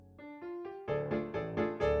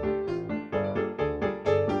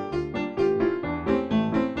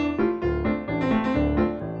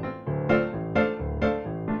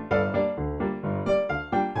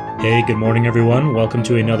Hey, good morning, everyone. Welcome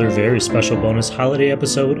to another very special bonus holiday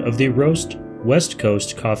episode of the Roast West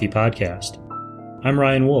Coast Coffee Podcast. I'm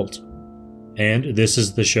Ryan Wolt, and this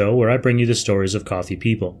is the show where I bring you the stories of coffee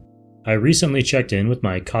people. I recently checked in with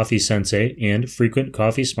my coffee sensei and frequent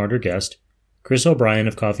Coffee Smarter guest, Chris O'Brien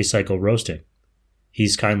of Coffee Cycle Roasting.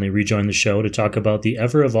 He's kindly rejoined the show to talk about the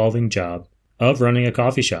ever-evolving job of running a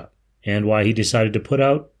coffee shop and why he decided to put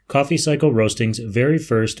out Coffee Cycle Roasting's very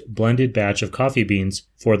first blended batch of coffee beans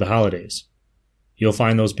for the holidays. You'll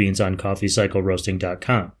find those beans on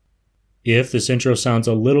coffeecycleroasting.com. If this intro sounds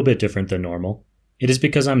a little bit different than normal, it is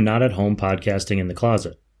because I'm not at home podcasting in the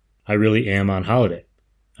closet. I really am on holiday.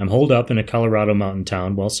 I'm holed up in a Colorado mountain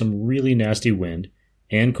town while some really nasty wind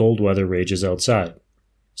and cold weather rages outside.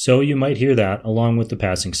 So you might hear that along with the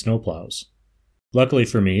passing snowplows. Luckily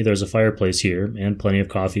for me, there's a fireplace here and plenty of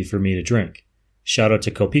coffee for me to drink. Shout out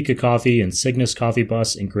to Kopeka Coffee and Cygnus Coffee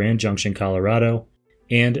Bus in Grand Junction, Colorado,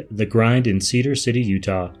 and The Grind in Cedar City,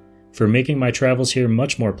 Utah, for making my travels here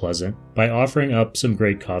much more pleasant by offering up some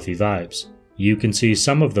great coffee vibes. You can see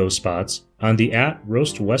some of those spots on the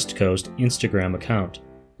 @RoastWestCoast Instagram account.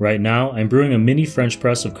 Right now, I'm brewing a mini French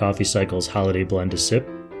press of Coffee Cycle's holiday blend to sip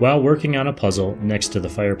while working on a puzzle next to the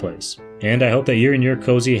fireplace. And I hope that you're in your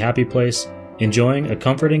cozy, happy place, enjoying a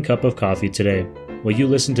comforting cup of coffee today while you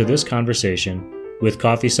listen to this conversation with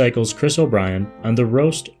Coffee Cycle's Chris O'Brien on the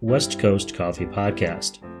Roast West Coast Coffee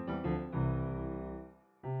Podcast.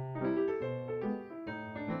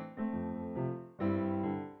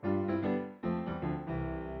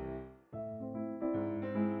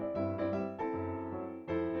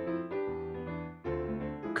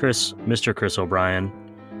 Mr. Chris O'Brien,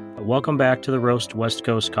 welcome back to the Roast West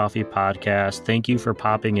Coast Coffee Podcast. Thank you for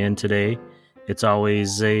popping in today. It's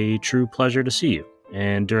always a true pleasure to see you.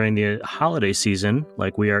 And during the holiday season,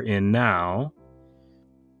 like we are in now,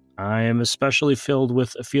 I am especially filled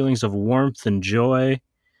with feelings of warmth and joy,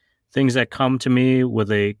 things that come to me with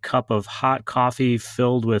a cup of hot coffee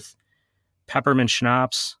filled with peppermint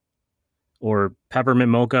schnapps or peppermint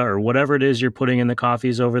mocha or whatever it is you're putting in the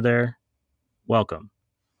coffees over there. Welcome.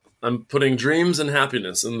 I'm putting dreams and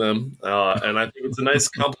happiness in them, and I think it's a nice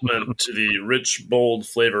compliment to the rich, bold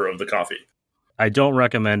flavor of the coffee. I don't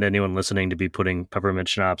recommend anyone listening to be putting peppermint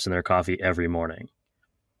schnapps in their coffee every morning.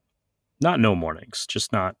 Not no mornings,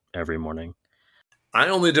 just not every morning. I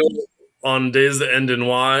only do it on days that end in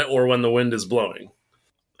Y or when the wind is blowing.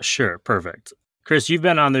 Sure, perfect. Chris, you've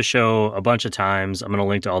been on this show a bunch of times. I'm going to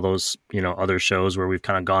link to all those, other shows where we've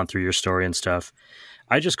kind of gone through your story and stuff.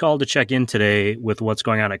 I just called to check in today with what's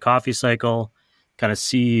going on at Coffee Cycle, kind of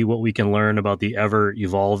see what we can learn about the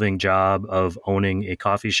ever-evolving job of owning a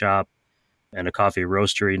coffee shop and a coffee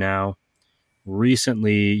roastery now.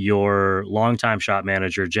 Recently, your longtime shop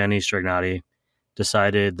manager, Jenny Strignati,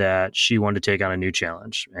 decided that she wanted to take on a new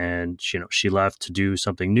challenge. And, she left to do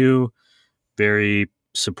something new, very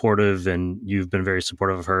supportive, and you've been very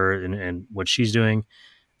supportive of her and what she's doing.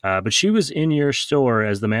 But she was in your store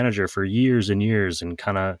as the manager for years and years and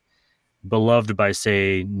kind of beloved by,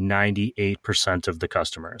 say, 98% of the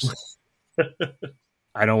customers.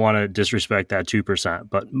 I don't want to disrespect that 2%,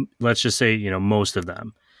 but let's just say, most of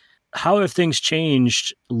them. How have things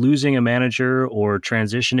changed losing a manager or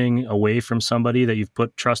transitioning away from somebody that you've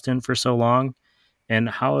put trust in for so long? And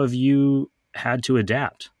how have you had to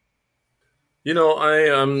adapt?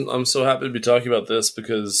 I'm so happy to be talking about this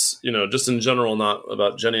because, just in general, not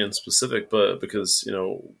about Jenny in specific, but because,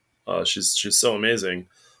 she's so amazing.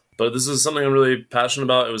 But this is something I'm really passionate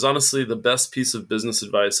about. It was honestly the best piece of business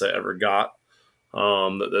advice I ever got.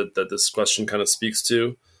 That this question kind of speaks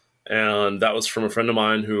to. And that was from a friend of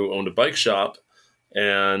mine who owned a bike shop.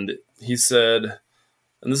 And he said,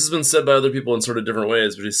 and this has been said by other people in sort of different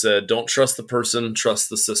ways, but he said, don't trust the person, trust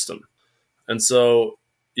the system. And so,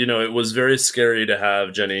 it was very scary to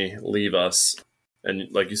have Jenny leave us.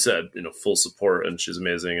 And like you said, full support, and she's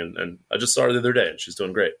amazing. And I just saw her the other day and she's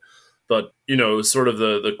doing great. But, it was sort of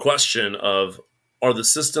the question of, are the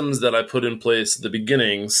systems that I put in place at the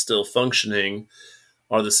beginning still functioning?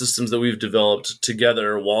 Are the systems that we've developed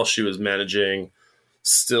together while she was managing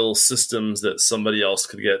still systems that somebody else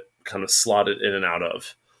could get kind of slotted in and out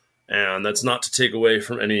of? And that's not to take away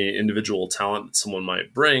from any individual talent that someone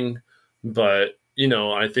might bring. But,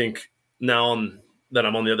 I think now that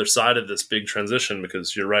I'm on the other side of this big transition,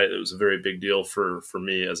 because you're right, it was a very big deal for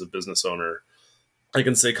me as a business owner, I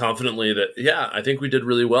can say confidently that, yeah, I think we did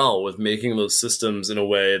really well with making those systems in a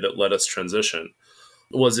way that let us transition.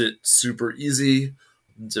 Was it super easy?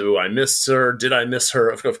 Do I miss her? Did I miss her?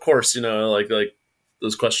 Of course, like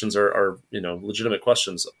those questions are legitimate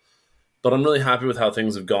questions. But I'm really happy with how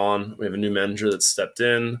things have gone. We have a new manager that stepped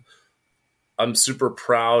in. I'm super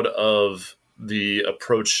proud of the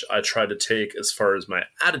approach I tried to take as far as my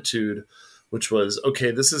attitude, which was,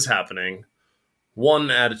 okay, this is happening.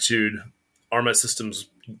 One attitude, are my systems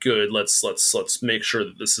good? Let's make sure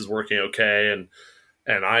that this is working okay.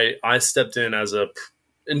 And I stepped in as a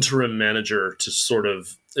interim manager to sort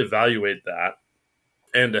of evaluate that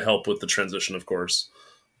and to help with the transition, of course.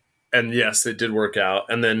 And yes, it did work out.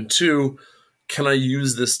 And then two, can I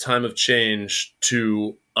use this time of change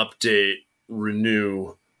to update,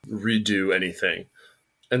 renew, redo anything?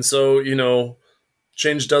 And so,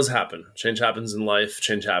 change does happen. Change happens in life.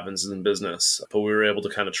 Change happens in business. But we were able to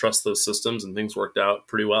kind of trust those systems, and things worked out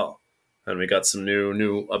pretty well. And we got some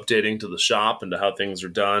new updating to the shop and to how things are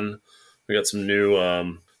done. We got some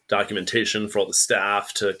new documentation for all the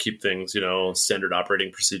staff to keep things, standard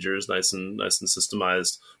operating procedures, nice and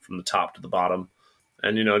systemized from the top to the bottom.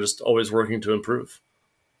 And, just always working to improve.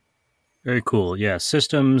 Very cool. Yeah.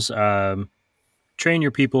 Systems, train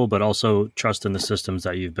your people, but also trust in the systems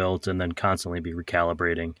that you've built and then constantly be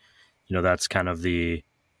recalibrating. That's kind of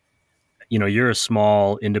you're a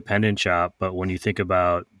small independent shop, but when you think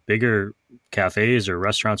about bigger cafes or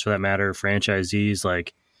restaurants for that matter, franchisees,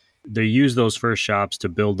 like they use those first shops to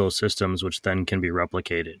build those systems, which then can be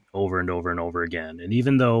replicated over and over and over again. And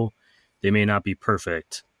even though they may not be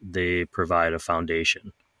perfect, they provide a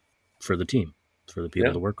foundation for the team, for the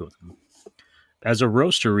people to work with them. As a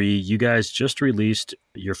roastery, you guys just released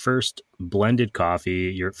your first blended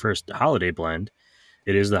coffee, your first holiday blend.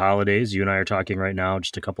 It is the holidays. You and I are talking right now,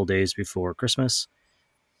 just a couple days before Christmas.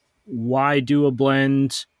 Why do a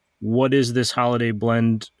blend? What is this holiday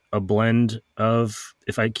blend a blend of?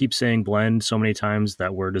 If I keep saying blend so many times,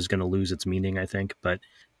 that word is going to lose its meaning, I think. But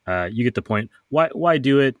you get the point. Why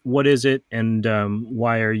do it? What is it? And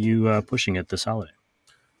why are you pushing it this holiday?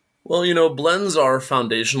 Well, blends are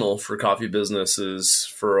foundational for coffee businesses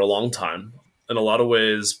for a long time. In a lot of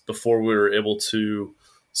ways, before we were able to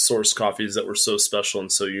source coffees that were so special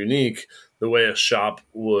and so unique, the way a shop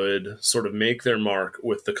would sort of make their mark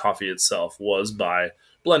with the coffee itself was by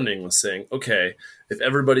blending, was saying, okay, if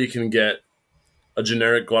everybody can get a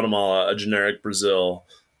generic Guatemala, a generic Brazil,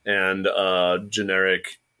 and a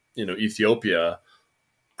generic, Ethiopia,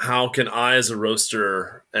 how can I, as a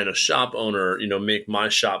roaster and a shop owner, make my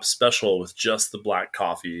shop special with just the black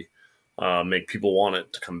coffee, make people want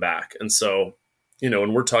it to come back? And so,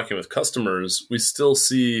 when we're talking with customers, we still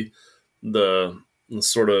see the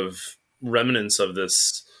sort of remnants of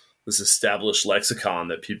this established lexicon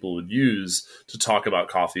that people would use to talk about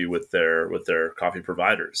coffee with their coffee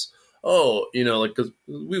providers. Oh,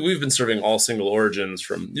 we've been serving all single origins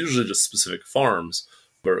from usually just specific farms,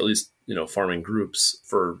 or at least, farming groups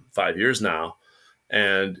for 5 years now.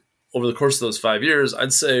 And over the course of those 5 years,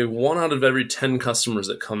 I'd say 1 out of every 10 customers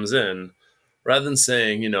that comes in, rather than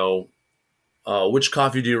saying, which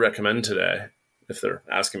coffee do you recommend today? If they're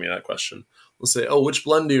asking me that question, we'll say, oh, which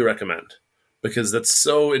blend do you recommend? Because that's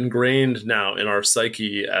so ingrained now in our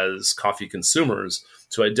psyche as coffee consumers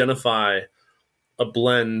to identify a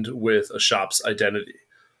blend with a shop's identity.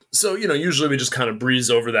 So, usually we just kind of breeze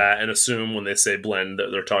over that and assume when they say blend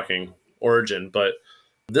that they're talking origin. But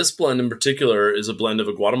this blend in particular is a blend of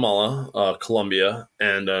a Guatemala, Colombia,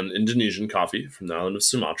 and an Indonesian coffee from the island of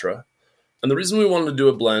Sumatra. And the reason we wanted to do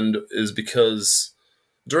a blend is because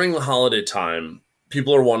during the holiday time,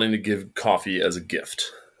 people are wanting to give coffee as a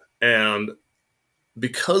gift. And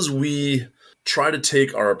because we try to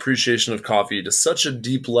take our appreciation of coffee to such a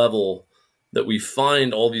deep level that we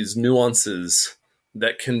find all these nuances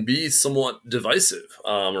that can be somewhat divisive,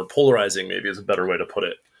 or polarizing, maybe is a better way to put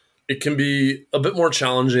it. It can be a bit more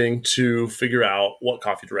challenging to figure out what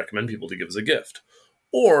coffee to recommend people to give as a gift.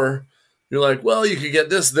 Or you're like, well, you could get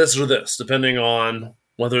this, or this, depending on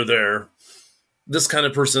whether they're this kind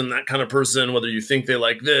of person, that kind of person, whether you think they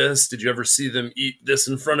like this. Did you ever see them eat this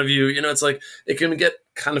in front of you? It's like it can get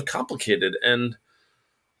kind of complicated. And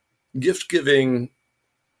gift giving,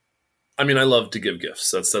 I love to give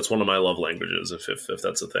gifts. That's one of my love languages, if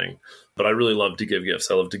that's a thing. But I really love to give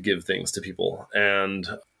gifts. I love to give things to people. And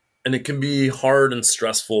it can be hard and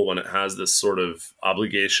stressful when it has this sort of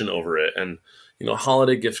obligation over it. And,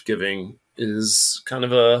 holiday gift giving is kind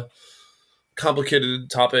of a complicated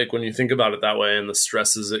topic when you think about it that way, and the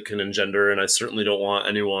stresses it can engender. And I certainly don't want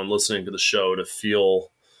anyone listening to the show to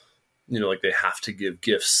feel, like they have to give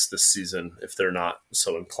gifts this season if they're not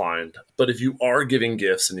so inclined. But if you are giving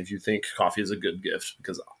gifts, and if you think coffee is a good gift,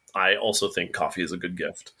 because I also think coffee is a good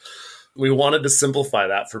gift, we wanted to simplify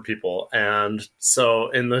that for people. And so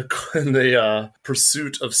in the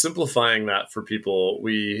pursuit of simplifying that for people,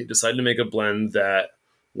 we decided to make a blend that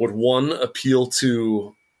would, one, appeal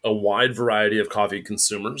to a wide variety of coffee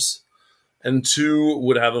consumers, and 2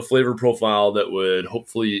 would have a flavor profile that would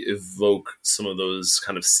hopefully evoke some of those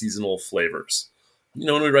kind of seasonal flavors.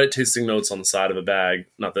 When we write tasting notes on the side of a bag,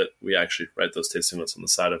 not that we actually write those tasting notes on the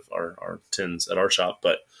side of our tins at our shop,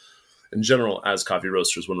 but in general, as coffee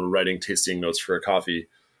roasters, when we're writing tasting notes for a coffee,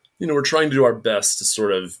 we're trying to do our best to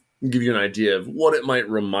sort of give you an idea of what it might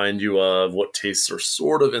remind you of, what tastes are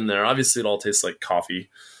sort of in there. Obviously, it all tastes like coffee,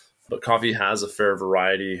 but coffee has a fair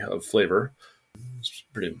variety of flavor. It's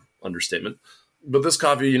a pretty understatement. But this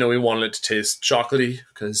coffee, we wanted it to taste chocolatey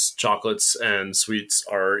because chocolates and sweets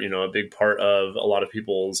are, a big part of a lot of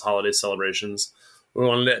people's holiday celebrations. We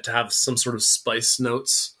wanted it to have some sort of spice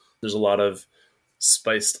notes. There's a lot of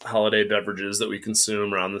spiced holiday beverages that we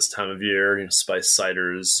consume around this time of year, spiced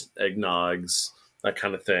ciders, eggnogs, that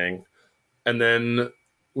kind of thing. And then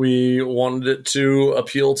we wanted it to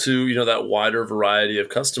appeal to, that wider variety of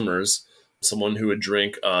customers, someone who would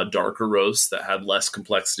drink a darker roast that had less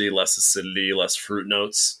complexity, less acidity, less fruit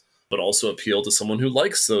notes, but also appeal to someone who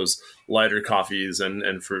likes those lighter coffees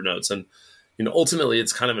and fruit notes. And, ultimately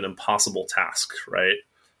it's kind of an impossible task, right?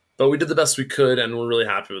 But we did the best we could and we're really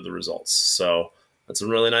happy with the results. So that's a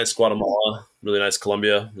really nice Guatemala, really nice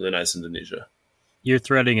Colombia, really nice Indonesia. You're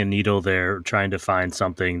threading a needle there, trying to find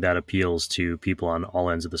something that appeals to people on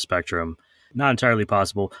all ends of the spectrum. Not entirely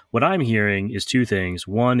possible. What I'm hearing is 2 things.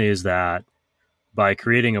 One is that by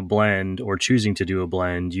creating a blend or choosing to do a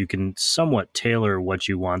blend, you can somewhat tailor what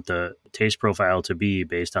you want the taste profile to be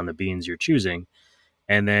based on the beans you're choosing.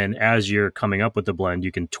 And then as you're coming up with the blend,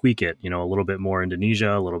 you can tweak it, a little bit more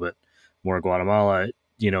Indonesia, a little bit more Guatemala,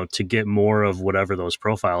 to get more of whatever those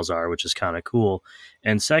profiles are, which is kind of cool.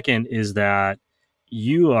 And second is that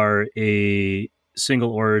you are a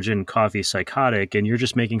single origin coffee psychotic and you're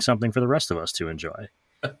just making something for the rest of us to enjoy.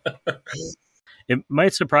 It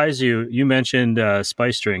might surprise you. You mentioned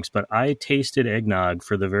spice drinks, but I tasted eggnog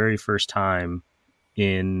for the very first time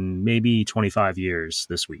in maybe 25 years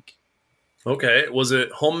this week. Okay. Was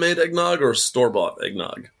it homemade eggnog or store-bought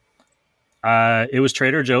eggnog? It was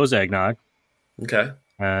Trader Joe's eggnog. Okay.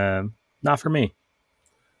 Not for me.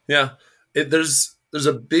 Yeah. There's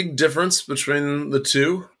a big difference between the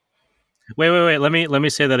two. Wait. Let me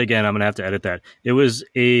say that again. I'm going to have to edit that. It was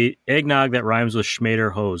a eggnog that rhymes with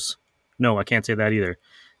Schmader Hose. No, I can't say that either.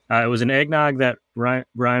 It was an eggnog that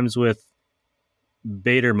rhymes with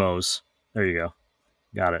Badermose. There you go.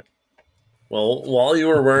 Got it. Well, while you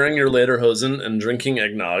were wearing your lederhosen and drinking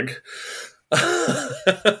eggnog,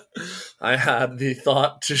 I had the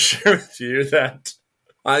thought to share with you that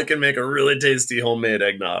I can make a really tasty homemade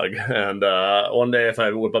eggnog. And one day if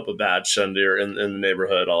I whip up a batch and you're in the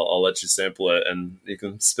neighborhood, I'll let you sample it and you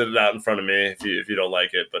can spit it out in front of me if you don't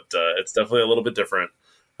like it. But it's definitely a little bit different.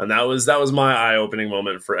 And that was my eye-opening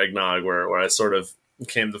moment for eggnog, where I sort of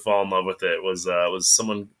came to fall in love with it. Was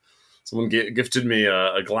someone gifted me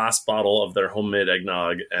a glass bottle of their homemade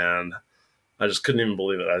eggnog, and I just couldn't even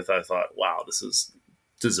believe it. I thought, wow, this is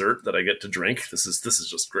dessert that I get to drink. This is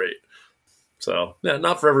just great. So yeah,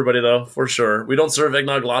 not for everybody though, for sure. We don't serve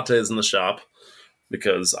eggnog lattes in the shop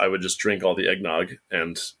because I would just drink all the eggnog,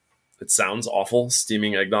 and it sounds awful.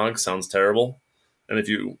 Steaming eggnog sounds terrible. And if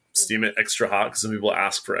you steam it extra hot, because some people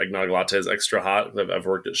ask for eggnog lattes extra hot, I've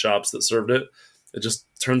worked at shops that served it. It just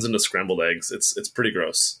turns into scrambled eggs. It's pretty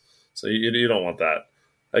gross. So you don't want that.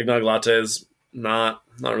 Eggnog lattes, not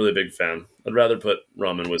really a big fan. I'd rather put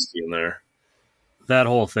rum and whiskey in there. That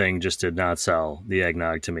whole thing just did not sell the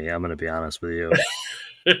eggnog to me. I'm going to be honest with you.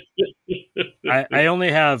 I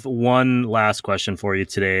only have one last question for you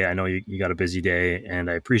today. I know you got a busy day, and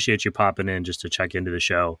I appreciate you popping in just to check into the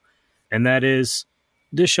show. And that is,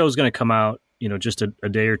 this show is going to come out, just a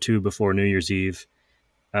day or two before New Year's Eve.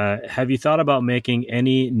 Have you thought about making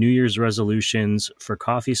any New Year's resolutions for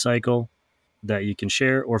Coffee Cycle that you can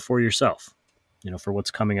share, or for yourself, for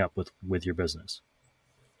what's coming up with your business?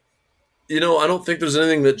 I don't think there's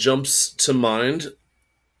anything that jumps to mind.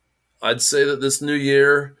 I'd say that this new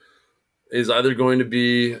year is either going to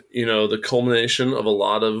be, the culmination of a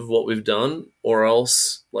lot of what we've done, or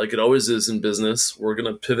else, like it always is in business, we're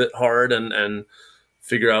going to pivot hard and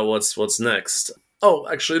figure out what's next. Oh,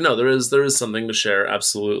 actually, no, there is something to share.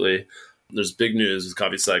 Absolutely. There's big news with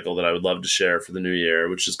Coffee Cycle that I would love to share for the new year,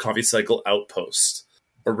 which is Coffee Cycle Outpost.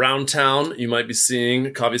 Around town, you might be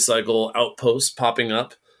seeing Coffee Cycle Outpost popping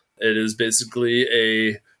up. It is basically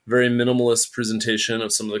a very minimalist presentation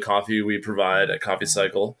of some of the coffee we provide at Coffee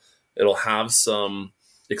Cycle. It'll have some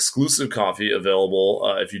exclusive coffee available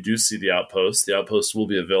if you do see the Outpost. The Outpost will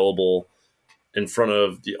be available in front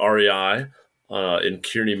of the REI in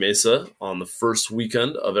Kearney Mesa on the first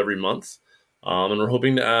weekend of every month. And we're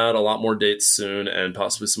hoping to add a lot more dates soon and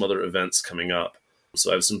possibly some other events coming up.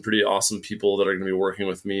 So I have some pretty awesome people that are going to be working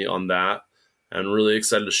with me on that, and really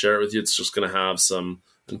excited to share it with you. It's just going to have some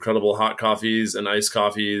incredible hot coffees and iced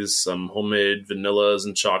coffees, some homemade vanillas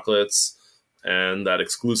and chocolates, and that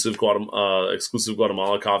exclusive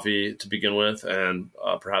Guatemala coffee to begin with, and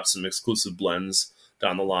perhaps some exclusive blends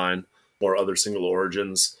down the line or other single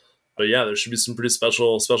origins. But yeah, there should be some pretty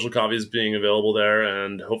special coffees being available there,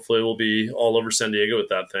 and hopefully we'll be all over San Diego with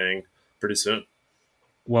that thing pretty soon.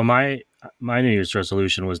 Well, my New Year's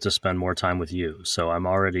resolution was to spend more time with you, so I'm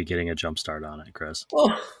already getting a jump start on it, Chris.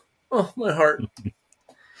 Oh, my heart.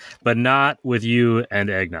 But not with you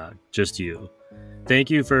and eggnog, just you.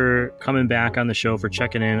 Thank you for coming back on the show, for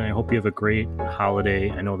checking in. I hope you have a great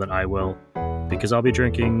holiday. I know that I will, because I'll be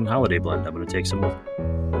drinking Holiday Blend. I'm going to take some with me.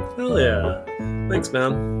 Hell yeah. Thanks,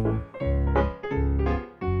 man.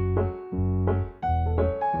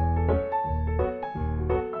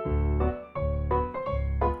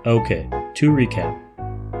 Okay, to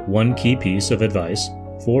recap. One key piece of advice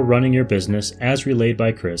for running your business, as relayed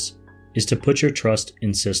by Chris, is to put your trust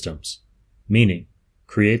in systems. Meaning,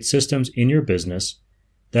 create systems in your business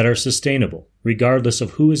that are sustainable, regardless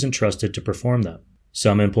of who is entrusted to perform them.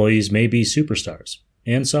 Some employees may be superstars,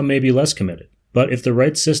 and some may be less committed. But if the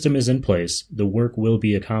right system is in place, the work will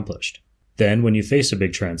be accomplished. Then, when you face a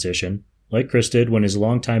big transition, like Chris did when his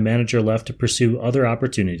longtime manager left to pursue other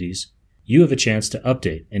opportunities, you have a chance to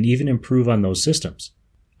update and even improve on those systems.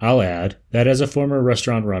 I'll add that as a former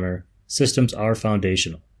restaurant runner, systems are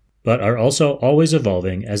foundational, but are also always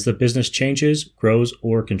evolving as the business changes, grows,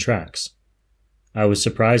 or contracts. I was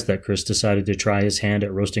surprised that Chris decided to try his hand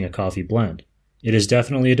at roasting a coffee blend. It is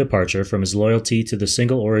definitely a departure from his loyalty to the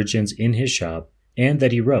single origins in his shop and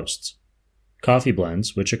that he roasts. Coffee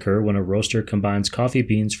blends, which occur when a roaster combines coffee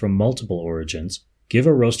beans from multiple origins, give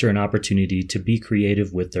a roaster an opportunity to be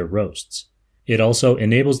creative with their roasts. It also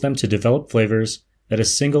enables them to develop flavors that a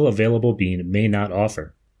single available bean may not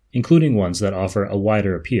offer, including ones that offer a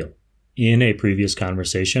wider appeal. In a previous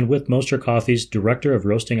conversation with Moster Coffee's Director of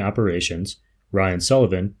Roasting Operations, Ryan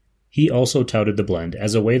Sullivan, he also touted the blend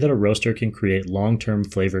as a way that a roaster can create long-term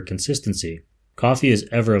flavor consistency. Coffee is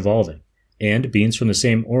ever evolving, and beans from the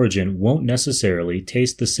same origin won't necessarily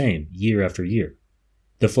taste the same year after year.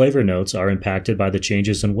 The flavor notes are impacted by the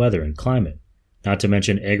changes in weather and climate, not to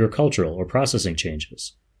mention agricultural or processing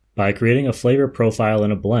changes. By creating a flavor profile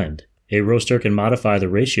in a blend, a roaster can modify the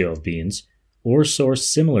ratio of beans or source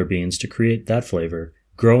similar beans to create that flavor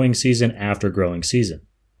growing season after growing season.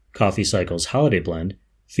 Coffee Cycle's Holiday Blend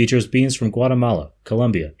features beans from Guatemala,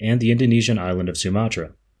 Colombia, and the Indonesian island of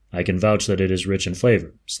Sumatra. I can vouch that it is rich in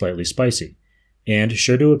flavor, slightly spicy, and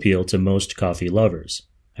sure to appeal to most coffee lovers.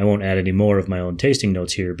 I won't add any more of my own tasting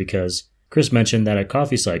notes here because Chris mentioned that at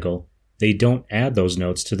Coffee Cycle, they don't add those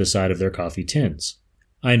notes to the side of their coffee tins.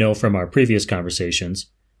 I know from our previous conversations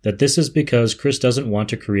that this is because Chris doesn't want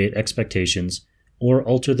to create expectations or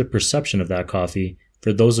alter the perception of that coffee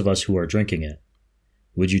for those of us who are drinking it.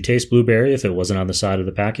 Would you taste blueberry if it wasn't on the side of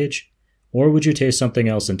the package? Or would you taste something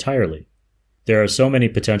else entirely? There are so many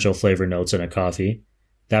potential flavor notes in a coffee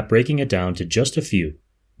that breaking it down to just a few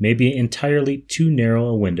may be entirely too narrow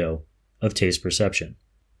a window of taste perception.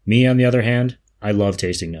 Me, on the other hand, I love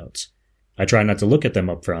tasting notes. I try not to look at them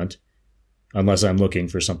up front, unless I'm looking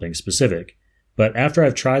for something specific, but after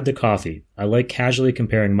I've tried the coffee, I like casually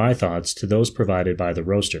comparing my thoughts to those provided by the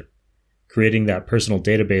roaster. Creating that personal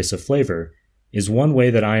database of flavor is one way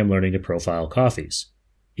that I am learning to profile coffees.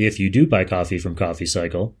 If you do buy coffee from Coffee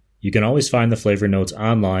Cycle, you can always find the flavor notes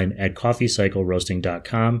online at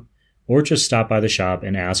coffeecycleroasting.com or just stop by the shop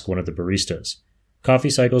and ask one of the baristas. Coffee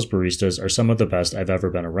Cycle's baristas are some of the best I've ever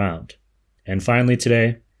been around. And finally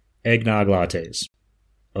today, eggnog lattes.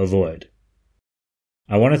 Avoid.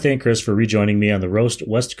 I want to thank Chris for rejoining me on the Roast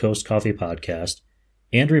West Coast Coffee Podcast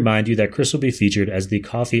and remind you that Chris will be featured as the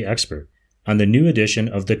coffee expert on the new edition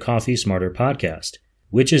of the Coffee Smarter podcast,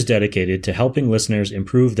 which is dedicated to helping listeners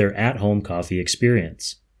improve their at-home coffee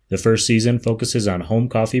experience. The first season focuses on home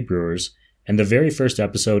coffee brewers, and the very first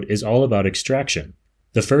episode is all about extraction.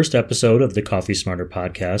 The first episode of the Coffee Smarter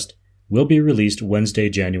podcast will be released Wednesday,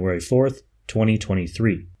 January 4th,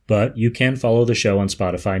 2023, but you can follow the show on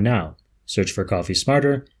Spotify now. Search for Coffee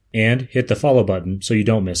Smarter and hit the follow button so you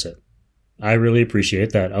don't miss it. I really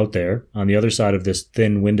appreciate that out there, on the other side of this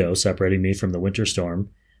thin window separating me from the winter storm,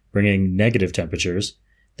 bringing negative temperatures,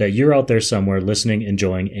 that you're out there somewhere listening,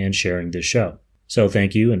 enjoying, and sharing this show. So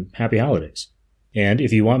thank you and happy holidays. And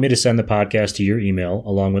if you want me to send the podcast to your email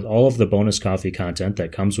along with all of the bonus coffee content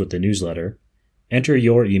that comes with the newsletter, enter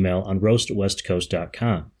your email on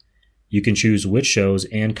roastwestcoast.com. You can choose which shows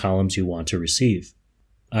and columns you want to receive.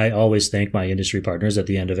 I always thank my industry partners at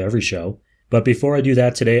the end of every show, But before I do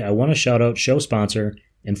that today, I want to shout out show sponsor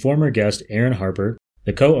and former guest Erin Harper,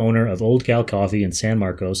 the co-owner of Old Cal Coffee in San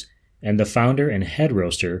Marcos and the founder and head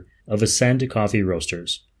roaster of Ascend Coffee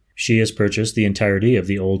Roasters. She has purchased the entirety of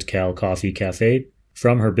the Old Cal Coffee Cafe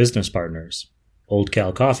from her business partners. Old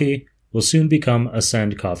Cal Coffee will soon become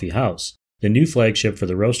Ascend Coffee House, the new flagship for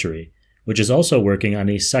the roastery, which is also working on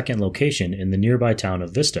a second location in the nearby town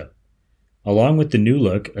of Vista. Along with the new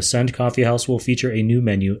look, Ascend Coffee House will feature a new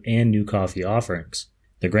menu and new coffee offerings.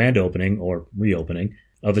 The grand opening, or reopening,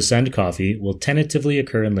 of Ascend Coffee will tentatively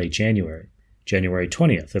occur in late January, January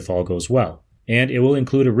 20th if all goes well, and it will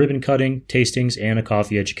include a ribbon cutting, tastings, and a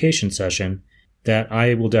coffee education session that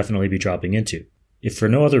I will definitely be dropping into, if for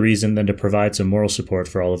no other reason than to provide some moral support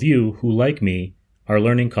for all of you who, like me, are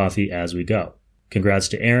learning coffee as we go. Congrats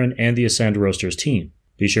to Erin and the Ascend Roasters team.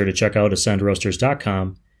 Be sure to check out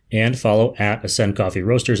ascendroasters.com and follow at Ascend Coffee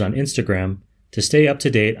Roasters on Instagram to stay up to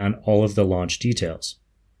date on all of the launch details.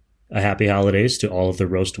 A happy holidays to all of the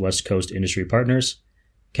Roast West Coast industry partners,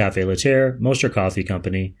 Cafe Laterre, Moster Coffee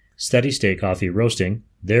Company, Steady State Coffee Roasting.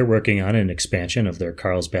 They're working on an expansion of their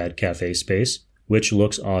Carlsbad Cafe space, which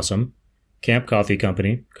looks awesome. Camp Coffee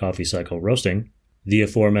Company, Coffee Cycle Roasting, the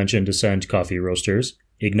aforementioned Ascend Coffee Roasters,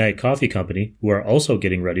 Ignite Coffee Company, who are also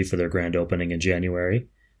getting ready for their grand opening in January,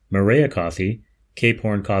 Maria Coffee, Cape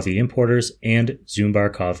Horn Coffee Importers, and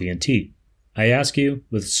Zumbar Coffee and Tea. I ask you,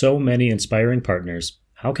 with so many inspiring partners,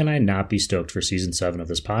 how can I not be stoked for Season 7 of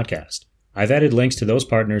this podcast? I've added links to those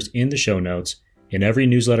partners in the show notes, in every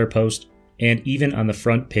newsletter post, and even on the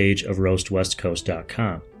front page of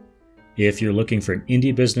roastwestcoast.com. If you're looking for an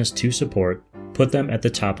indie business to support, put them at the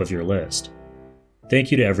top of your list.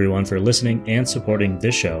 Thank you to everyone for listening and supporting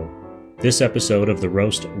this show. This episode of the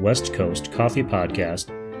Roast West Coast Coffee Podcast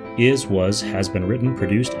has been written,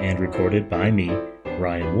 produced, and recorded by me,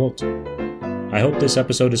 Ryan Wolt. I hope this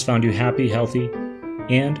episode has found you happy, healthy,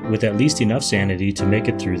 and with at least enough sanity to make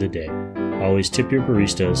it through the day. Always tip your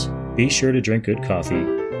baristas, be sure to drink good coffee,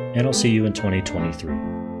 and I'll see you in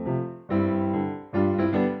 2023.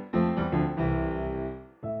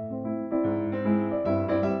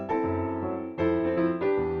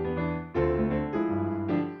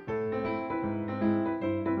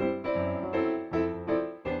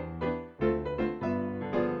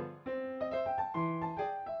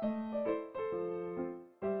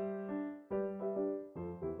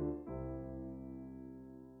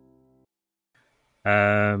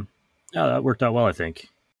 That worked out well, I think.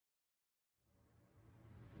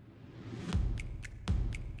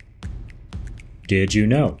 Did you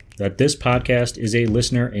know that this podcast is a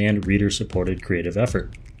listener and reader-supported creative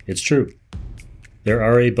effort? It's true. There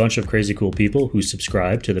are a bunch of crazy cool people who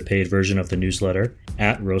subscribe to the paid version of the newsletter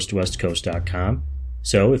at roastwestcoast.com.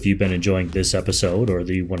 So if you've been enjoying this episode or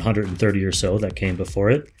the 130 or so that came before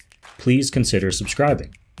it, please consider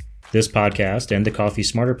subscribing. This podcast and the Coffee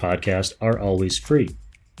Smarter podcast are always free,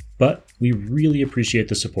 but we really appreciate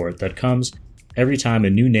the support that comes every time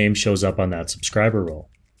a new name shows up on that subscriber roll.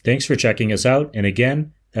 Thanks for checking us out, and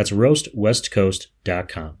again, that's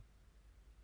roastwestcoast.com.